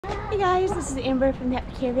Hey guys, this is Amber from the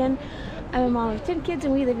Happy Caravan. I'm a mom of 10 kids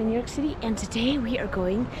and we live in New York City, and today we are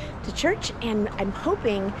going to church, and I'm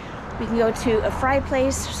hoping we can go to a fry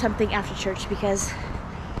place or something after church because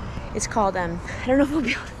it's called, I don't know if we'll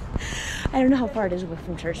be able to, I don't know how far it is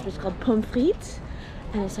from church, but it's called Pommes Frites,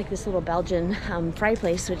 and it's like this little Belgian fry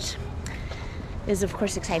place, which is of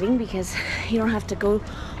course exciting because you don't have to go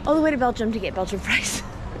all the way to Belgium to get Belgian fries.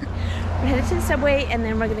 We're headed to the subway and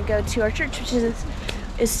then we're gonna go to our church, which is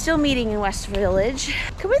still meeting in West Village.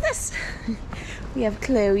 Come with us. We have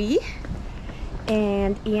Chloe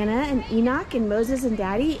and Anna and Enoch and Moses and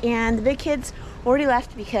Daddy, and the big kids already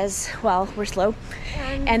left because, well, we're slow.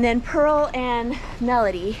 And then Pearl and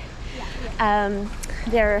Melody,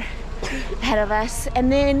 they're ahead of us.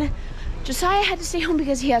 And then Josiah had to stay home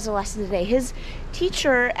because he has a lesson today. His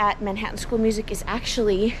teacher at Manhattan School of Music is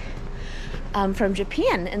actually from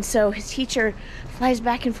Japan, and so his teacher flies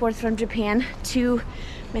back and forth from Japan to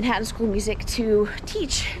Manhattan School of Music to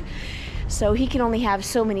teach, so he can only have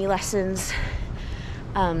so many lessons,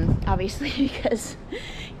 obviously, because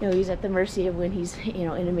he's at the mercy of when he's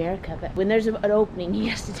in America. But when there's an opening, he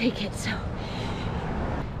has to take it. So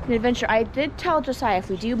an adventure. I did tell Josiah if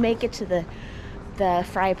we do make it to the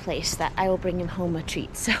fry place that I will bring him home a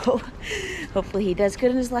treat, so hopefully he does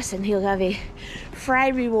good in his lesson. He'll have a fry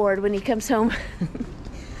reward when he comes home.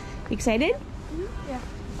 Excited? Yeah.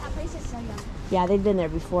 That place is so yummy. Yeah, they've been there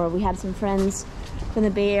before. We had some friends from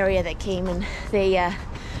the Bay Area that came, and they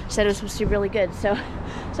said it was supposed to be really good, so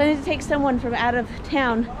I need to take someone from out of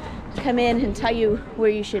town to come in and tell you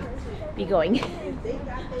where you should be going.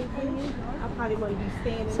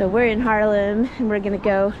 So we're in Harlem and we're gonna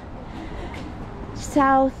go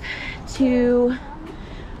south to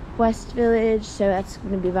West Village, so that's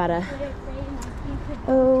going to be about a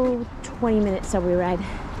 20-minute subway ride.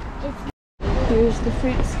 Here's the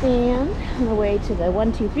fruit stand on the way to the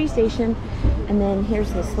 123 station, and then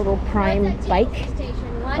here's this little Prime bike.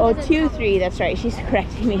 Oh, 23, that's right, she's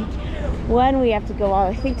correcting me. One, we have to go all,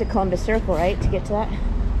 I think, to Columbus Circle, right, to get to that?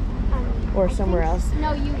 Or somewhere else?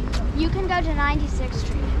 No, you can go to 96th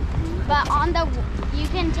Street, but you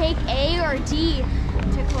can take A or D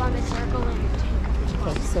to Columbus Circle.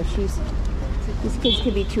 Okay, so these kids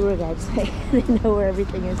could be tour guides. They know where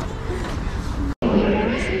everything is.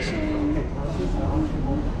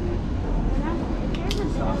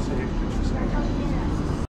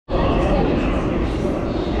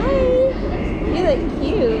 Hi, you look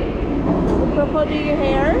cute. Will Purple do your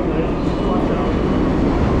hair?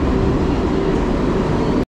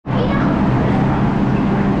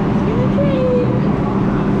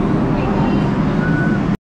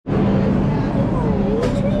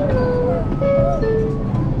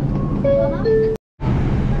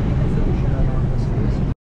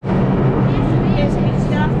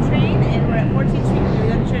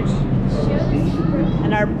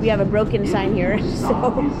 We have a broken sign here, so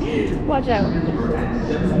watch out.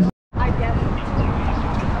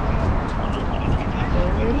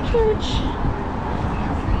 We're in church.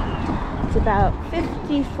 It's about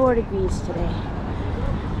 54 degrees today.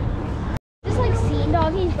 Just like seeing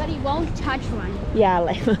doggies, but he won't touch one. Yeah,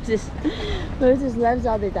 like Moses loves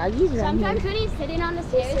all the doggies around Sometimes here. when he's sitting on the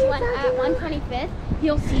stairs at 125th,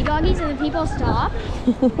 he'll see doggies and the people stop.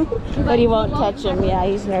 But he won't touch them. Yeah,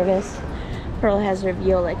 he's nervous. Pearl has her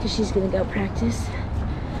viola because she's going to go practice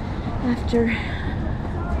after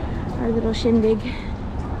our little shindig.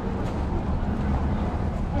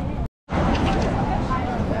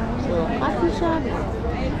 Little coffee shop.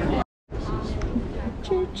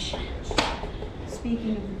 Church.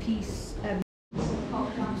 Speaking of the peace,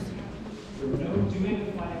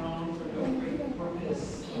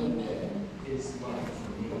 is love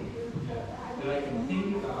for me that I can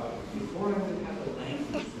think about before I would have a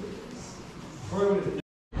language for this.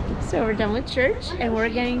 So we're done with church and we're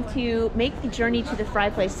going to make the journey to the fry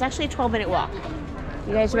place. It's actually a 12-minute walk.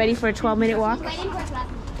 You guys ready for a 12-minute walk?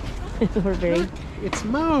 We're very... It's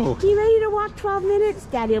Mo. You ready to walk 12 minutes?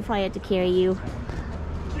 Daddy will probably have to carry you.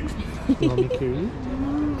 You want me to carry you?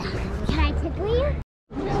 Can I tickle you?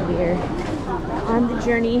 So we're on the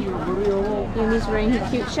journey. Amy's wearing her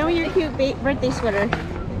cute... Show me your cute birthday sweater.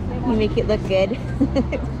 You make it look good.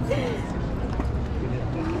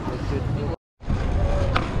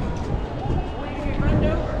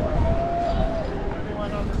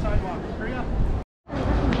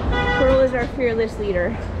 Pearl is our fearless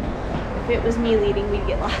leader. If it was me leading, we'd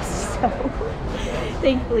get lost. So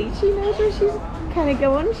thankfully, she knows where she's kind of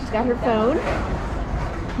going. She's got her phone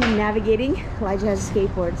and navigating. Elijah has a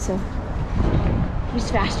skateboard, so he's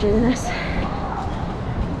faster than us.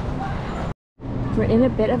 We're in a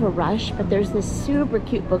bit of a rush, but there's this super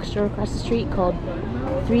cute bookstore across the street called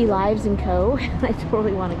 3 Lives & Co. I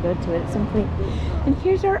totally want to go to it at some point. And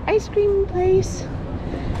here's our ice cream place.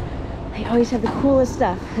 They always have the coolest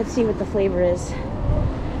stuff. Let's see what the flavor is.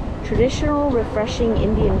 Traditional refreshing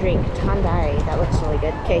Indian drink, Tandai. That looks really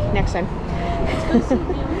good. Okay, next time.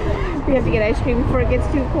 We have to get ice cream before it gets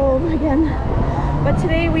too cold again. But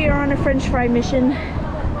today we are on a French fry mission.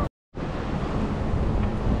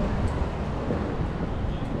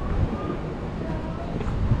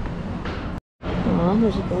 Oh,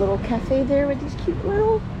 there's like a little cafe there with these cute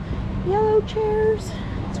little yellow chairs.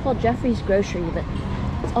 It's called Jeffrey's Grocery, but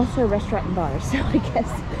it's also a restaurant and bar, so I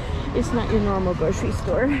guess it's not your normal grocery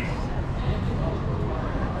store.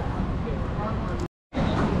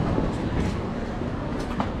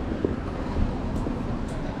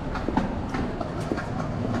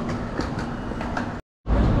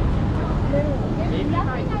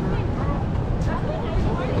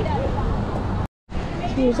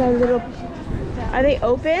 Here's our little... Are they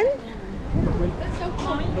open?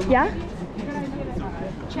 Yeah?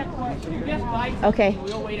 Okay.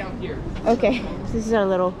 We'll wait out here. Okay. This is our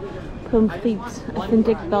little Pommes Frites,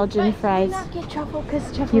 authentic Belgian fries. Get truffle because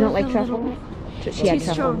truffle. You don't like truffle? She had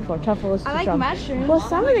truffle before. Truffle is too strong. mushrooms. Well,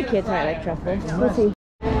 some of the kids might like truffle. We'll see.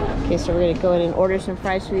 Okay, so we're gonna go in and order some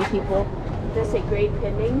fries for these people. It does say grade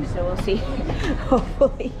pending, so we'll see.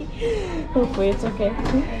 Hopefully it's okay.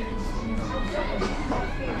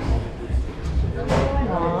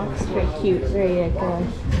 Aw, it's very cute. Very like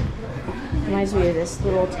reminds me of this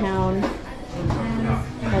little town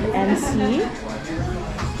called NYC,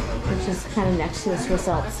 which is kind of next to the Swiss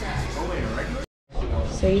Alps.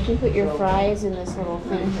 So you can put your fries in this little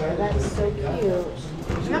thing here. That's so cute.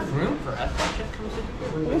 There's enough room for us.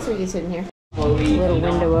 I guess we can sit in here. The little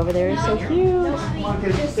window over there is so cute.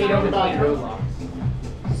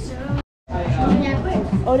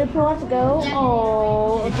 Oh, did Pearl have to go?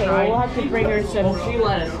 Oh, okay. Well, we'll have to bring her some. She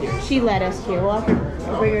let us here. She let us here. We'll have to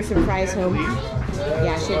bring her some fries home.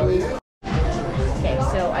 Yeah, she'll leave. Okay,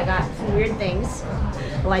 so I got some weird things.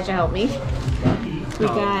 Elijah helped me. We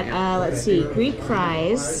got, let's see, Greek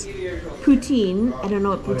fries, poutine. I don't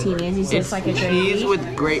know what poutine is. He says it's like a gravy. Cheese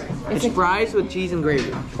with gravy. It's fries with cheese and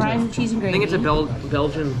gravy. Fries with cheese and gravy. I think it's a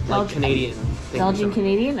Belgian, like Canadian thing. Belgian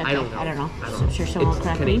Canadian? Okay. I don't know. I don't know. I'm sure someone will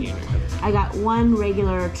correct me. Canadian. I got 1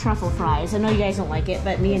 regular truffle fries. I know you guys don't like it,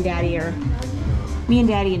 but me and Daddy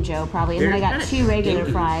and Joe probably. And then I got 2 regular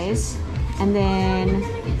fries. And then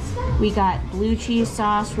we got blue cheese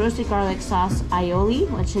sauce, roasted garlic sauce, aioli,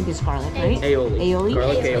 which I think is garlic, right? Aioli.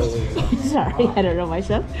 Garlic aioli. Sorry, I don't know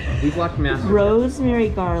myself. We've watched Master. Rosemary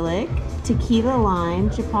garlic, tequila lime,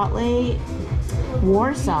 chipotle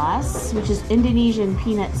war sauce, which is Indonesian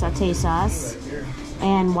peanut sauté sauce,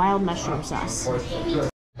 and wild mushroom sauce.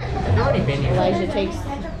 Elijah takes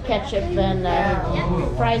ketchup and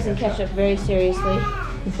fries and ketchup very seriously.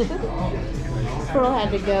 Pearl had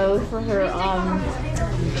to go for her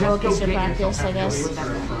orchestra practice, I guess.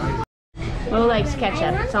 Mo likes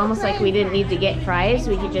ketchup. It's almost like we didn't need to get fries.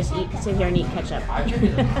 We could just sit here and eat ketchup.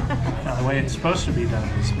 Now, the way it's supposed to be done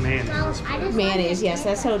is mayonnaise. Mayonnaise, yes.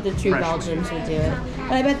 That's how the true Belgians would do it.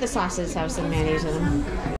 But I bet the sauces have some mayonnaise in them.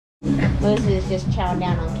 Moses is just chowing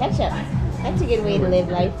down on ketchup. That's a good way to live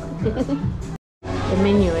life. The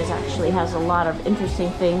menu has a lot of interesting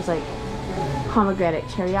things like pomegranate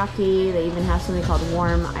teriyaki. They even have something called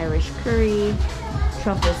warm Irish curry,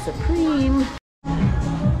 truffle supreme.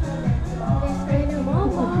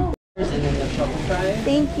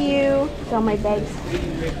 Thank you. It's all my bags.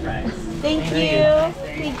 Thank you.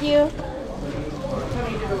 Thank you.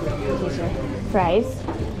 Fries.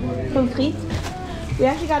 Pommes frites. We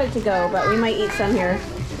actually got it to go, but we might eat some here,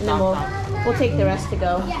 and then we'll take the rest to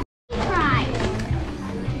go.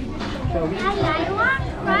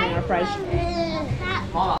 Fries. Our fries.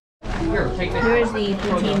 Here, take this. Here's the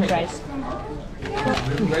poutine fries.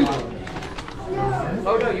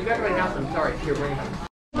 Oh no, you got it right now. I'm sorry. Here, bring it up.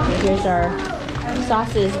 Here's our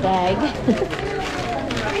sauces bag.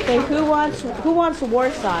 Okay, who wants war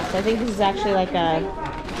sauce? I think this is actually like a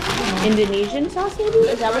Indonesian sauce, maybe?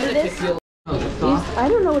 Is that what it is? I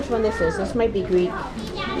don't know which one this is. This might be Greek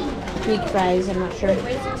fries. I'm not sure.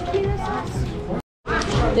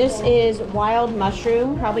 This is wild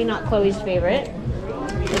mushroom. Probably not Chloe's favorite.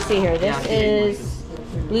 Let's see here. This is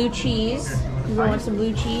blue cheese. You want some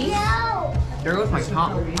blue cheese? There goes my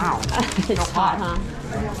top. Wow. It's hot,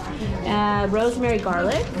 huh? Rosemary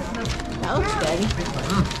garlic. That looks good.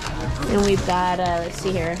 And we've got, let's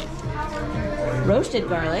see here, roasted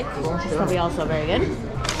garlic. Which is probably also very good.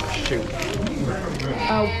 Shoot.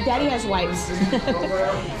 Oh, Daddy has wipes.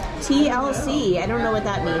 TLC. I don't know what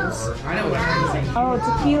that means. I know what you're saying. Oh,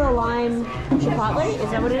 tequila lime chipotle? Is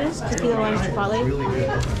that what it is? Tequila lime chipotle?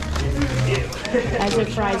 As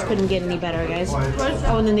if fries couldn't get any better, guys.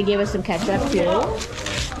 Oh, and then they gave us some ketchup too.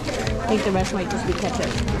 I think the rest might just be ketchup.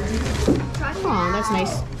 Oh, that's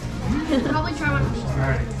nice. Probably try one of these.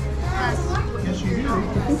 Alright. Yes, you do.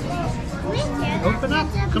 Open up.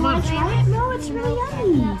 Come on. Try it? No, it's really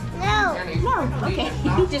yummy. No. No, okay.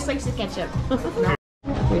 He just likes the ketchup.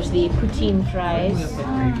 Here's the poutine fries.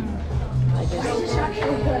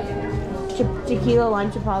 Tequila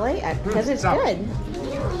lime chipotle, because it's good.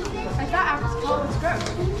 I thought alcohol was gross.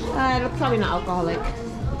 Probably not alcoholic.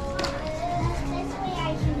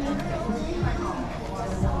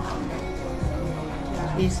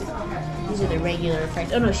 These are the regular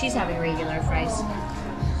fries. Oh no, she's having regular fries.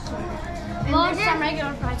 Well, there's some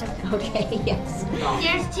regular fries. Okay, yes.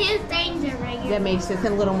 There's two things that are regular. That makes it a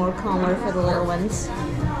little more calmer for the little ones.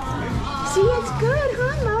 See, it's good,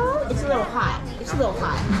 huh, Mo? It's a little hot. It's a little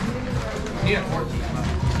hot. Yeah,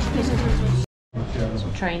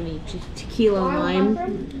 I'm trying the tequila lime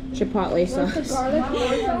chipotle sauce.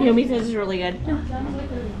 Yomi says it's really good.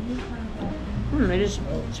 It is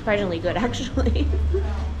surprisingly good, actually.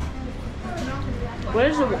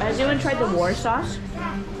 Has anyone tried the war sauce?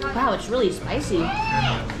 Wow, it's really spicy.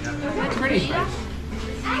 it's pretty spicy.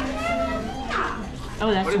 Oh,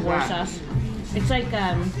 that's What the is war that? sauce. It's like, do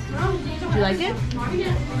you like it?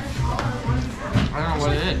 I don't know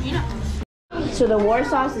what it is. So the war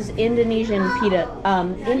sauce is Indonesian peanut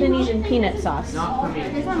sauce. Not for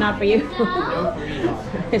me. Not for you. No for me.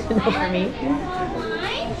 It's a no for me.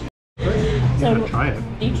 I'm So gonna try it.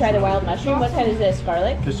 you try the wild mushroom. What kind is this?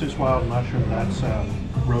 Garlic? This is wild mushroom. That's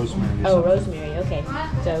rosemary. Oh, rosemary. Okay.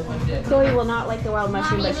 So Chloe will not like the wild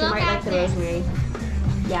mushroom, but she might like the rosemary.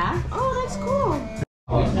 Yeah? Oh, that's cool.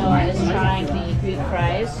 Noah is trying the Greek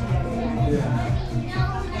fries.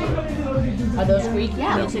 Are those Greek?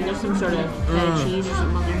 Yeah, looks like there's some sort of feta cheese or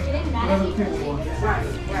something on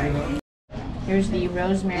there. Here's the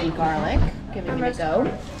rosemary garlic. Giving it a go.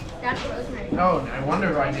 That's rosemary. Oh, I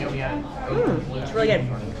wonder why Naomi had. It's really good.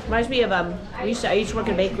 Reminds me of I used to work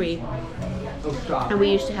in a bakery, and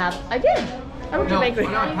we used to have. I worked in a bakery.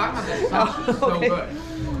 No, I'm talking about this sauce. It's so okay. good.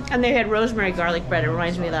 And they had rosemary garlic bread. It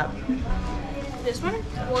reminds me of that. This one?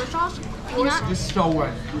 War sauce? This is so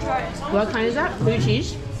good. What kind is that? Blue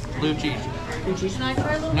cheese? Blue cheese. Blue cheese. Can I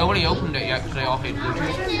try a little? Nobody opened it yet because they all hate blue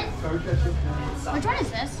cheese. Which one is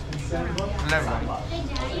this? Never mind.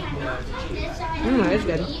 It's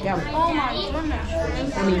good. Yeah. Oh my goodness.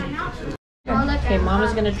 Okay,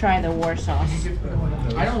 Mama's gonna try the war sauce.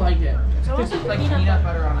 I don't like it. It's like peanut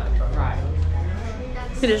butter on a fry.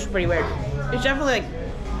 It is pretty weird. It's definitely like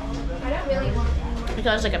it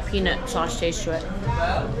has like a peanut sauce taste to it.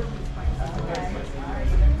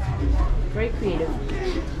 Very creative.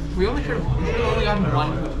 We only should have only gotten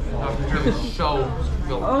one because it was so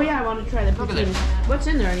good. Oh yeah, I want to try the Look at poutine. this. What's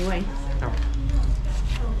in there anyway?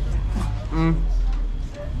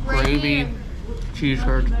 Gravy, cheese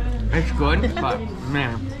curd. It's good, but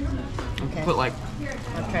man, Okay. put like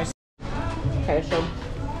I'll try. Okay, so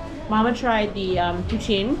Mama tried the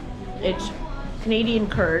poutine. It's Canadian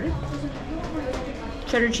curd,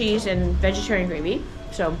 cheddar cheese, and vegetarian gravy.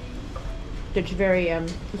 So it's very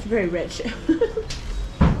rich.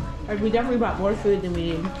 We definitely bought more food than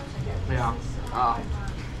we need. yeah.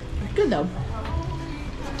 It's good though.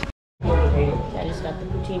 I just got the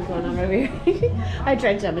poutine going on over here. I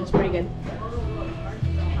tried some. It's pretty good.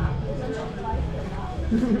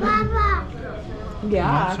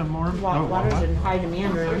 Yeah. Want some more? Water's what? in high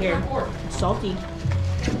demand around here. It's salty.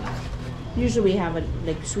 Usually we have a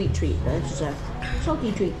like sweet treat, but this is a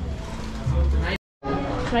salty treat.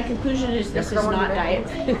 My conclusion is this is not diet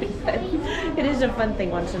food, but it is a fun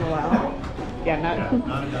thing once in a while. Yeah,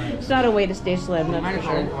 it's not a way to stay slim, that's for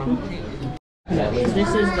sure. This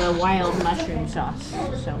is the wild mushroom sauce,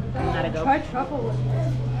 so I'm gonna go. Try truffle.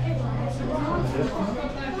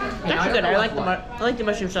 It's actually good. I like the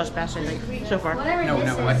mushroom sauce best, I think, so far. No,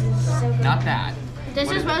 what? Not that. This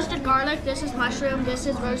is roasted garlic, this is mushroom, this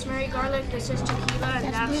is rosemary garlic, this is tequila,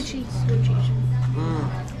 and that's blue cheese. Blue cheese.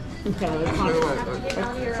 Okay,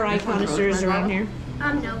 fry connoisseurs around here.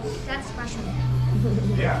 No, that's mushroom.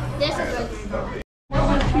 This is rosemary.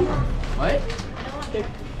 What?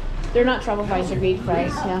 They're not truffle fries, they're Greek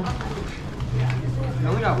fries, yeah. I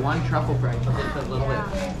only got one truffle fry. Just a little bit.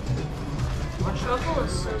 Truffle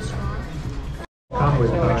is so strong. Come with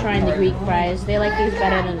So we're that. trying the Greek fries. They like these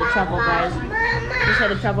better than the truffle fries. You said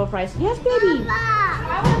the truffle fries. Yes, baby.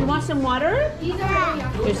 You want some water?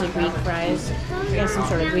 Here's the Greek fries. Got some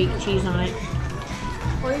sort of Greek cheese on it.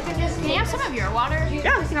 Or you can just. Can you have some of your water?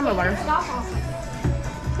 Yeah, you can have my water.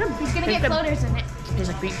 He's gonna get floaters in it. Tastes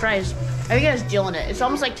like beef fries. I think it has dill in it. It's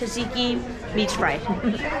almost like tzatziki meets fry.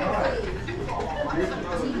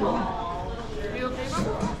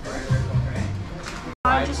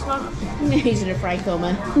 He's in a fry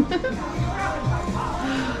coma.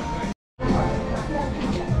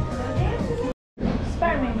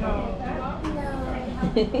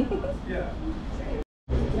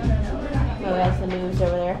 Oh, that's the moves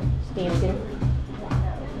over there. Dancing.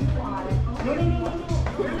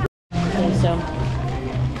 Okay, so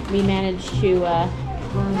we managed to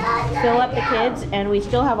fill up the kids, and we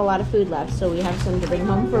still have a lot of food left, so we have some to bring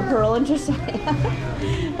home for Pearl and Josiah.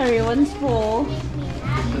 Everyone's full.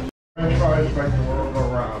 French fries make the world go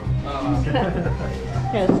round.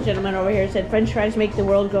 Yeah, this gentleman over here said French fries make the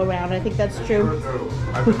world go round. I think that's true.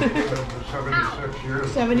 I've been eating them for 76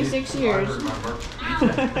 years. 76 years. I remember.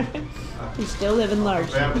 He's still living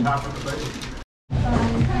large. They have top of the base.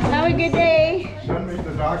 Have a good day. Send me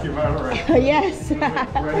the documentary. Yes. Great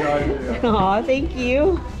idea. Aw, thank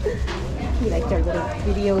you. You liked our little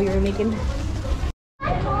video we were making.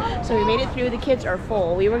 So we made it through. The kids are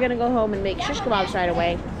full. We were gonna go home and make shish kebabs right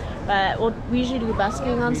away, but we usually do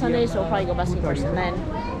busking on Sundays, so we'll probably go busking first and then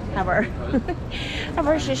have our have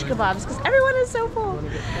our shish kebabs because everyone is so full.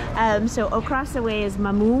 So across the way is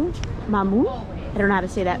Mamu. I don't know how to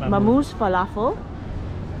say that. Mamu's Falafel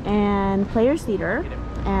and Players Theater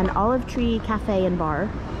and Olive Tree Cafe and Bar.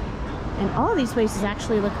 And all of these places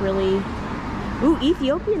actually look really, ooh,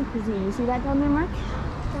 Ethiopian cuisine. You see that down there, Mark?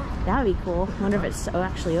 That would be cool. I wonder if it's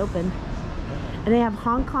actually open. And they have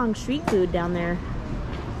Hong Kong street food down there.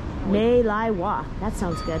 Mei Lai Wa. That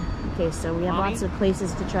sounds good. Okay, so we have lots of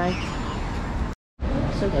places to try.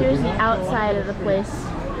 So here's the outside of the place.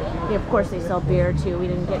 Yeah, of course they sell beer too. We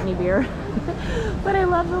didn't get any beer. But I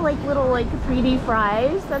love the little 3D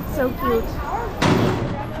fries. That's so cute.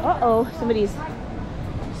 Uh-oh, somebody's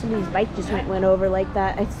bike just went over like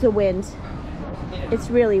that. It's the wind. It's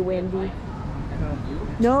really windy.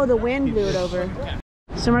 No, the wind blew it over.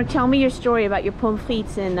 So Mark, tell me your story about your pommes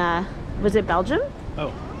frites in, was it Belgium?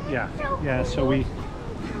 Oh, yeah. Yeah, so we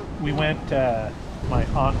went, my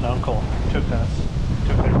aunt and uncle took their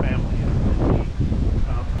family and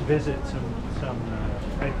visit some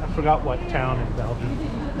I forgot what town in Belgium,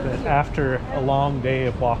 but after a long day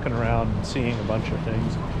of walking around and seeing a bunch of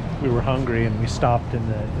things, we were hungry and we stopped in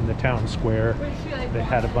the town square. They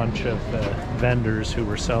had a bunch of vendors who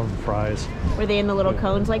were selling fries. Were they in the little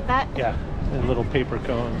cones like that? Yeah, in little paper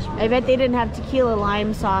cones. I bet they didn't have tequila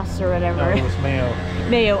lime sauce or whatever. No, it was mayo.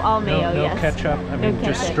 Mayo, all mayo, no yes. Ketchup. I mean, no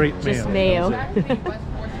just ketchup. straight mayo. Just mayo.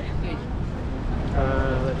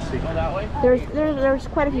 Let's see. That way? There's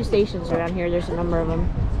quite a few stations around here. There's a number of them.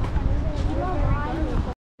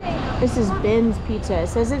 This is Ben's Pizza. It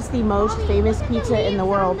says it's the most famous pizza in the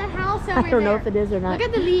world. I don't know if it is or not. Look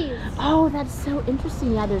at the leaves. Oh, that's so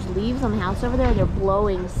interesting. Yeah, there's leaves on the house over there. They're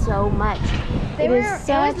blowing so much. It is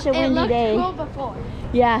such a windy day. It looked cool before.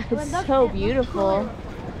 Yeah, it's so beautiful.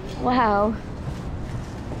 Wow.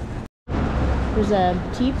 There's a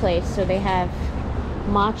tea place, so they have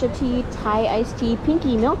matcha tea, Thai iced tea,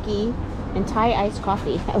 pinky milky, and Thai iced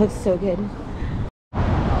coffee. That looks so good.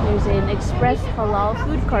 There's an express halal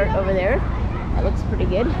food cart over there. That looks pretty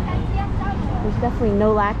good. There's definitely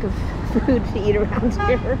no lack of food to eat around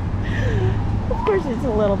here. Of course it's a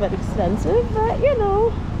little bit expensive, but you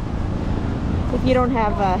know, if you don't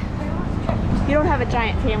have a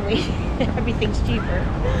giant family, everything's cheaper.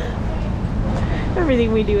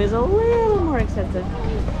 Everything we do is a little more expensive.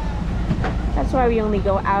 That's why we only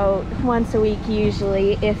go out once a week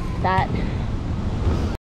usually, if that.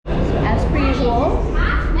 So as per usual,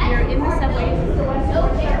 you're in the subway. Is this the West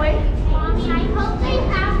Subway? Mommy, I hope they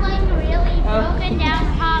have like really broken down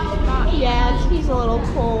hot spots. Yeah, he's a little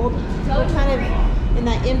cold. So we're kind of in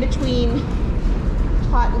that in-between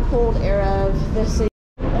hot and cold era of the city.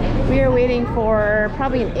 We are waiting for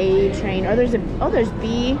probably an A train, or there's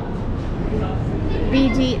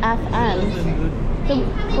BDFM. So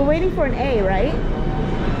we're waiting for an A, right?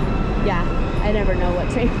 Yeah, I never know what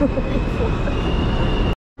train we're waiting for.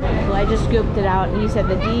 Well, I just scooped it out and he said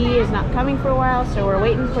the D is not coming for a while, so we're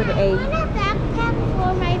waiting for the A. I want a backpack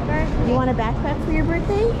for my birthday. You want a backpack for your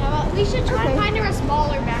birthday? Yeah, well, we should try to find her a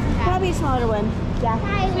smaller backpack. Probably a smaller one. Yeah.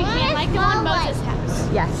 We can, like the one Moses has.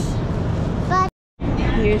 Yes.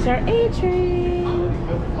 Here's our A train.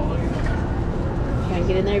 Trying to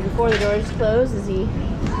get in there before the doors close is the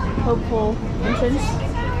hopeful entrance.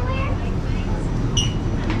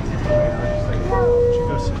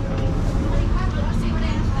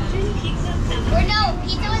 Or no,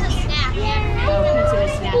 pizza was a snack. Oh, pizza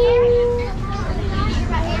was a snack.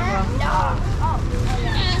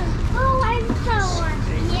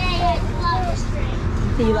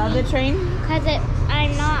 Do you love the train? Because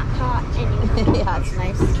I'm not hot anymore. Yeah, it's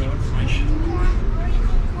nice.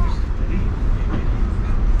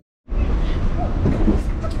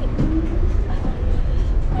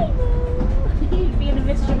 You being a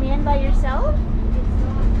Mr. Man by yourself?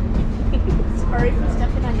 Sorry for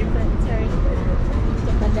stepping on your foot. Sorry.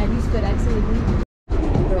 Step on Daddy's foot accidentally.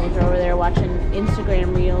 Girls are over there watching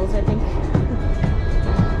Instagram reels, I think.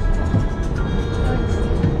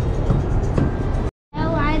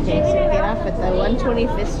 Okay, so we get off at the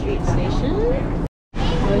 125th Street station.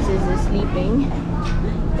 Moses is sleeping.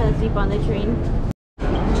 Fell asleep on the train.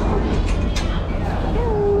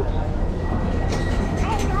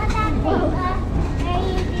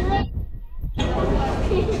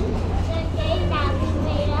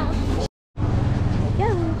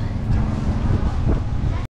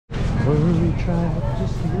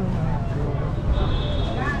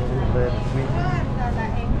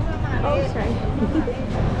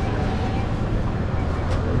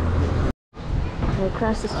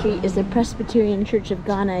 Across the street is the Presbyterian Church of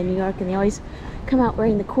Ghana in New York, and they always come out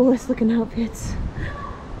wearing the coolest looking outfits.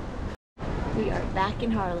 We are back in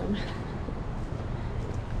Harlem.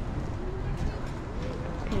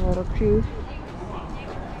 Got a little crew.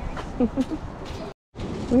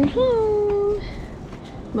 We're home.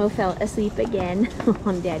 Mo fell asleep again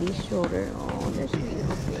on Daddy's shoulder. Oh, there's a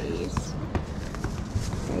beautiful face.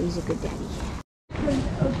 Daddy's a good daddy.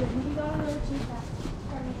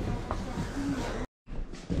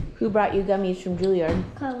 Who brought you gummies from Juilliard?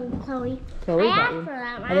 Chloe. Chloe brought you.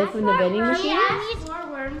 Are they from the vending machine? She asked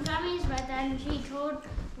for worm gummies, but then she told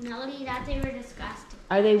Melody that they were disgusting.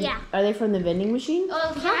 Are they? Yeah. Are they from the vending machine?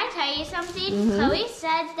 Oh, can I tell you something? Chloe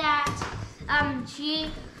said that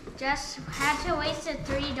she just had to waste a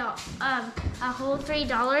whole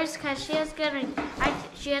 $3 because she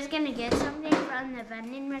was gonna get something from the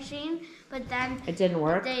vending machine, but then it didn't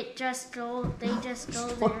work. They just stole their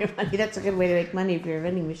money. That's a good way to make money if you're a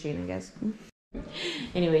vending machine, I guess.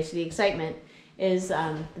 Anyway, so the excitement is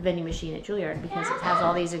the vending machine at Juilliard because it has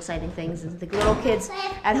all these exciting things, and the little kids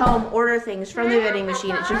at home order things from the vending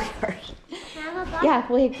machine at Juilliard. Yeah,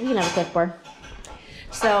 we can have a clipboard.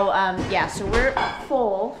 So yeah, so we're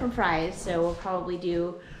full from fries, so we'll probably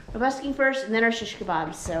do our busking first and then our shish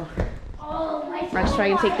kebabs. So Mark's probably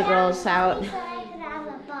gonna take the girls out.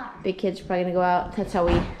 Big kids are probably gonna go out. That's how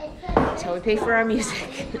we pay for our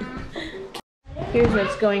music. Here's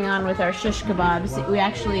what's going on with our shish kebabs. We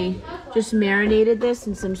actually just marinated this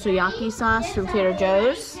in some soyaki sauce from Trader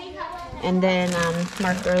Joe's. And then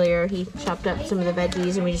Mark earlier, he chopped up some of the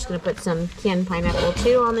veggies, and we're just gonna put some canned pineapple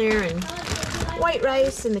too on there, and white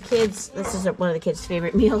rice. And the kids, this is one of the kids'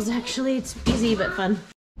 favorite meals actually. It's easy but fun.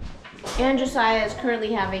 And Josiah is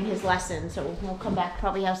currently having his lesson, so we'll come back,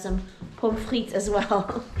 probably have some Pommes Frites as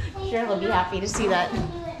well. Sure, he'll be happy to see that.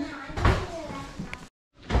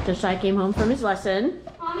 Josiah came home from his lesson.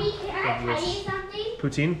 Mommy, can I tell you something?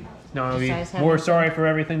 Poutine? No, I'll be Josiah's more sorry for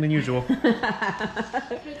everything than usual.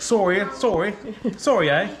 sorry, eh? So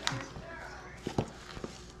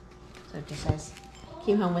Josiah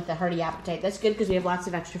came home with a hearty appetite. That's good because we have lots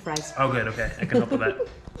of extra fries. Oh, good. Okay, I can help with that.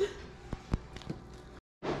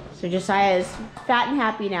 So Josiah is fat and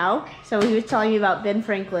happy now. So he was telling me about Ben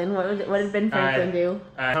Franklin. What did Ben Franklin do?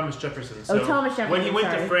 Thomas Jefferson. So Thomas Jefferson. When he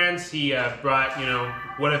went to France, he brought,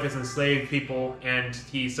 one of his enslaved people, and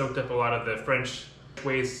he soaked up a lot of the French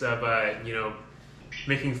ways of,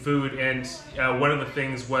 making food. And one of the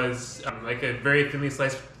things was like a very thinly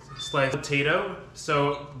sliced potato.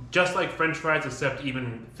 So just like French fries, except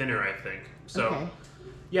even thinner, I think. So okay.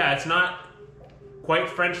 Yeah, it's not quite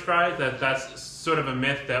French fries. That's sort of a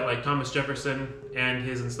myth that like Thomas Jefferson and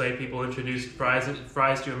his enslaved people introduced fries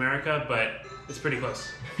to America, but it's pretty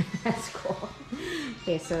close. That's cool.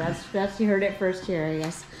 Okay, so that's you heard it first here, I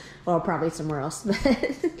guess. Well, probably somewhere else.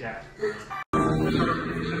 Yeah.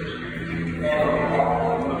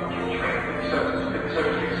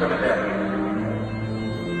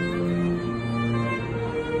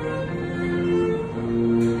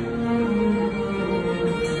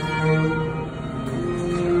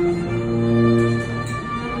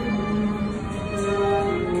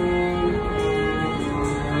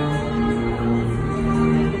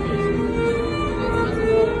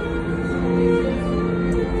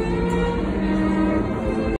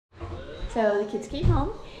 So the kids came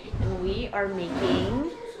home, and we are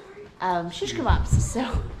making shish kebabs.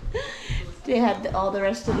 So they had all the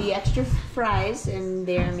rest of the extra fries, and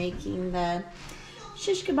they're making the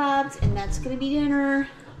shish kebabs, and that's gonna be dinner.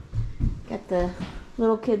 Got the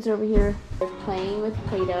little kids over here. They're playing with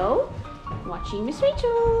PlayDoh, watching Miss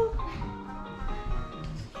Rachel.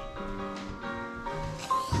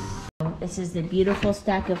 This is the beautiful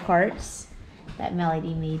stack of hearts that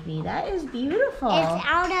Melody made me. That is beautiful. It's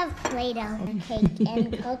out of Play-Doh cake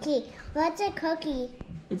and cookie. What's a cookie?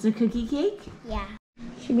 It's a cookie cake? Yeah.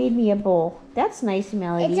 She made me a bowl. That's nice,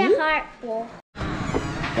 Melody. It's a heart bowl.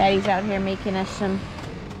 Daddy's out here making us some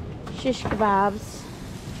shish kebabs.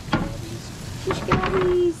 Shish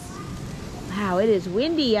kebabs. Wow, it is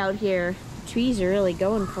windy out here. The trees are really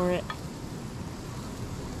going for it.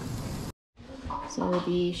 So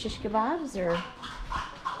the shish kebabs are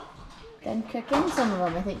done cooking. Some of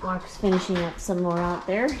them, I think Mark's finishing up some more out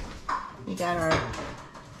there. We got our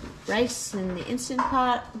rice in the Instant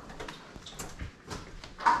Pot.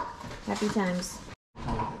 Happy times.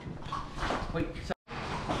 Wait,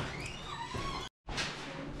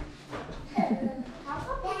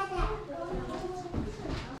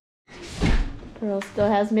 Pearl still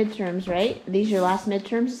has midterms, right? Are these your last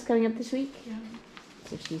midterms coming up this week? Yeah.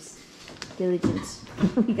 So she's diligent.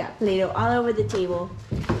 We got Play-Doh all over the table.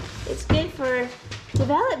 It's good for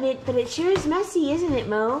development, but it sure is messy, isn't it,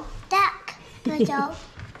 Mo? Duck. Play-Doh.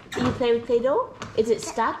 Do you play with Play-Doh? Is it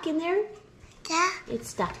stuck in there? Yeah. It's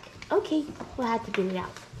stuck. Okay, we'll have to get it out.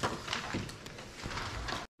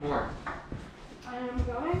 more. I'm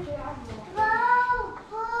going to have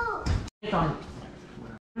more.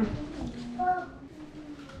 Whoa!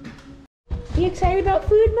 You excited about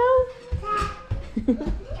food, Mo?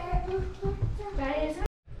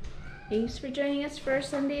 Thanks for joining us for our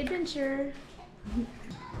Sunday adventure.